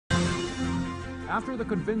After the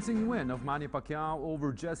convincing win of Manny Pacquiao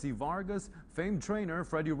over Jesse Vargas, famed trainer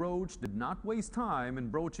Freddie Roach did not waste time in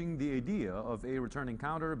broaching the idea of a return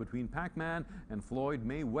encounter between Pac-Man and Floyd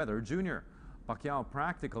Mayweather Jr. Pacquiao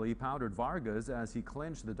practically powdered Vargas as he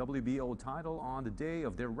clinched the WBO title on the day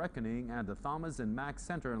of their reckoning at the Thomas and Mack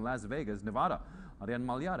Center in Las Vegas, Nevada. Arian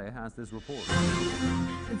Malyare has this report.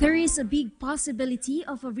 There is a big possibility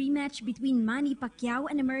of a rematch between Manny Pacquiao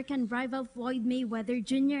and American rival Floyd Mayweather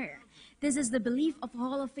Jr. This is the belief of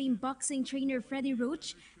Hall of Fame boxing trainer Freddie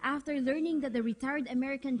Roach after learning that the retired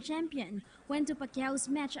American champion went to Pacquiao's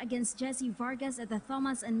match against Jesse Vargas at the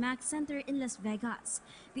Thomas and Mack Center in Las Vegas.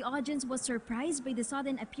 The audience was surprised by the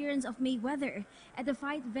sudden appearance of Mayweather at the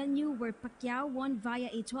fight venue where Pacquiao won via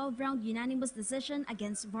a 12-round unanimous decision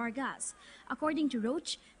against Vargas. According to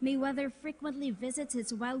Roach, Mayweather frequently visits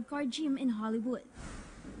his wildcard gym in Hollywood.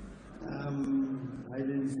 I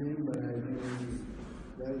didn't see him, but I think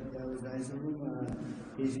that was nice of him.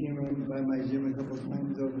 He's came around by my gym a couple of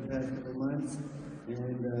times over the past couple of months,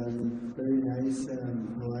 and very nice,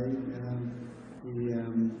 polite.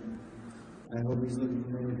 I hope he's looking for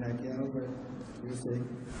Manny Pacquiao, but we'll see.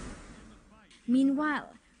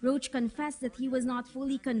 Meanwhile, Roach confessed that he was not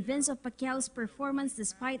fully convinced of Pacquiao's performance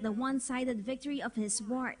despite the one-sided victory of his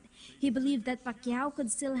ward. He believed that Pacquiao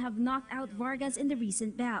could still have knocked out Vargas in the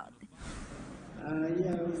recent bout. Yeah,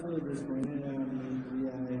 I was a little disappointed.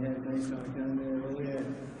 I had a nice knockdown there earlier.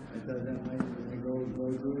 I thought that might go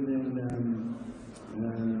through it,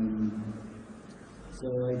 and so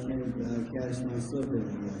I can't cash my slipper, I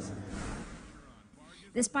guess.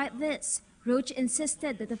 Despite this, Roach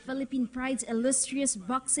insisted that the Philippine Pride's illustrious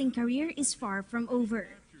boxing career is far from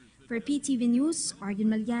over. For PTV News, Arian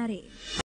Malyare.